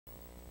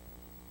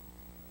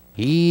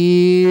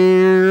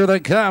Here they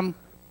come.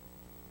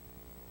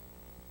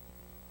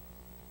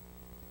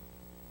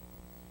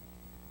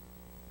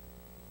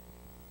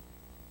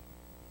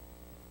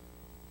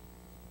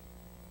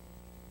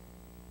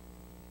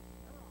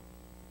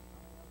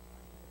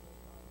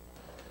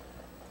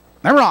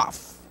 They're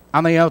off.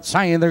 On the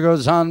outside, there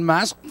goes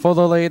Unmasked for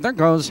the lead. There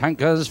goes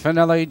HANKA'S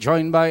Finale,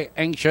 joined by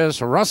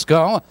Anxious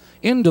Roscoe.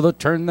 Into the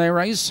turn they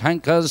race.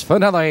 HANKA'S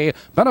Finale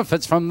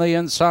benefits from the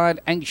inside.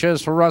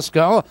 Anxious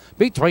Roscoe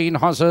between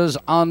horses.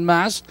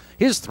 Unmasked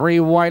is 3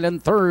 wide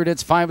and third.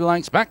 It's 5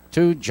 lengths back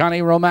to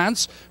Johnny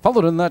Romance.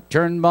 Followed in that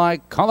turn by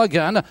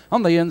Colligan.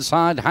 On the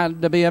inside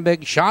had to be a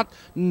big shot.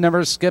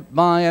 Never Skip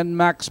By and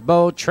Max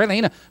Bow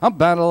trailing. A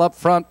battle up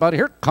front, but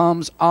here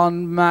comes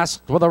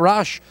Unmasked with a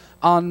rush.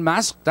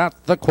 Unmasked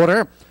at the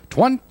quarter.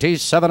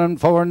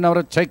 27-4 now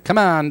to take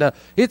command.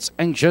 It's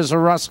Anxious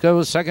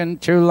Roscoe second,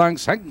 2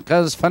 lengths.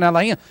 HANKA'S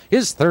Finale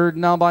is third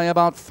now by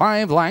about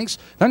 5 lengths.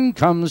 Then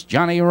comes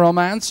Johnny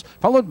Romance,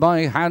 followed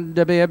by Had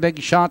to Be a Big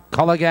Shot.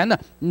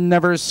 Colligan,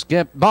 Never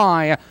Skip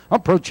By.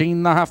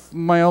 Approaching the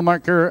half-mile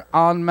marker,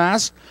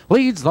 Unmasked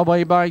leads the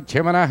way by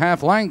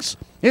 2.5 lengths.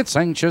 It's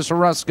Anxious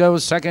Roscoe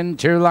second,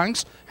 2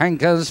 lengths.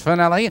 HANKA'S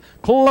Finale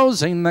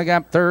closing the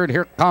gap third.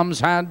 Here comes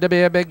Had to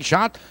Be a Big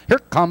Shot. Here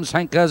comes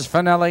HANKA'S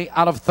Finale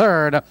out of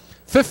third.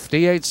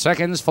 58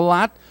 seconds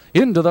flat.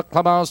 Into the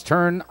clubhouse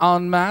turn.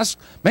 Unmasked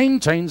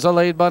maintains the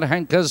lead, but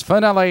HANKA'S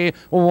Finale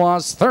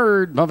was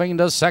third. Moving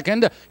to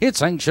second,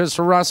 it's Anxious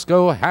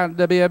Roscoe, Had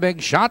to Be a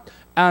Big Shot,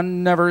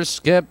 and Never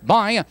Skip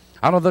By.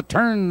 Out of the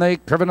turn, they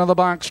curve into the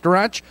box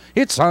stretch.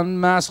 It's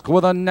Unmasked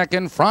with a neck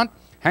in front.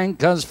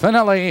 HANKA'S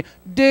Finale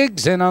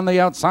digs in on the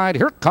outside.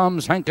 Here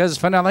comes HANKA'S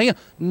Finale.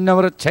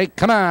 Now to take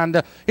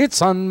command.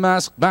 It's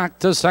Unmasked back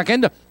to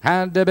second.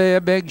 Had to Be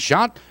a Big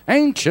Shot.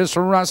 Anxious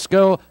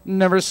Roscoe,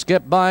 Never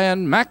Skip By,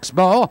 and Max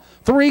Bow.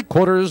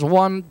 3/4,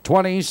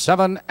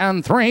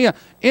 1:27 3.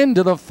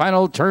 Into the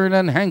final turn,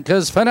 and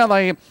HANKA'S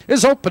Finale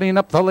is opening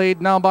up the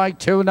lead now by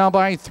 2, now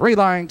by 3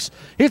 lengths.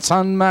 It's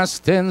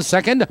Unmasked in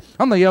second.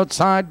 On the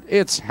outside,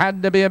 it's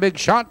Had to Be a Big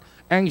Shot.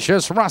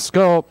 Anxious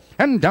Roscoe,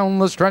 and down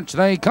the stretch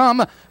they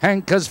come.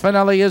 HANKA'S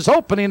Finale is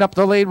opening up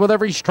the lead with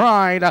every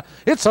stride.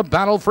 It's a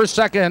battle for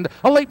second.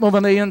 A late move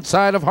on the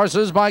inside of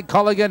horses by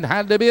Colligan.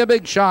 Had to Be a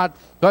Big Shot,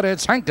 but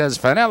it's HANKA'S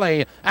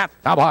Finale at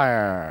the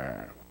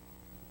wire.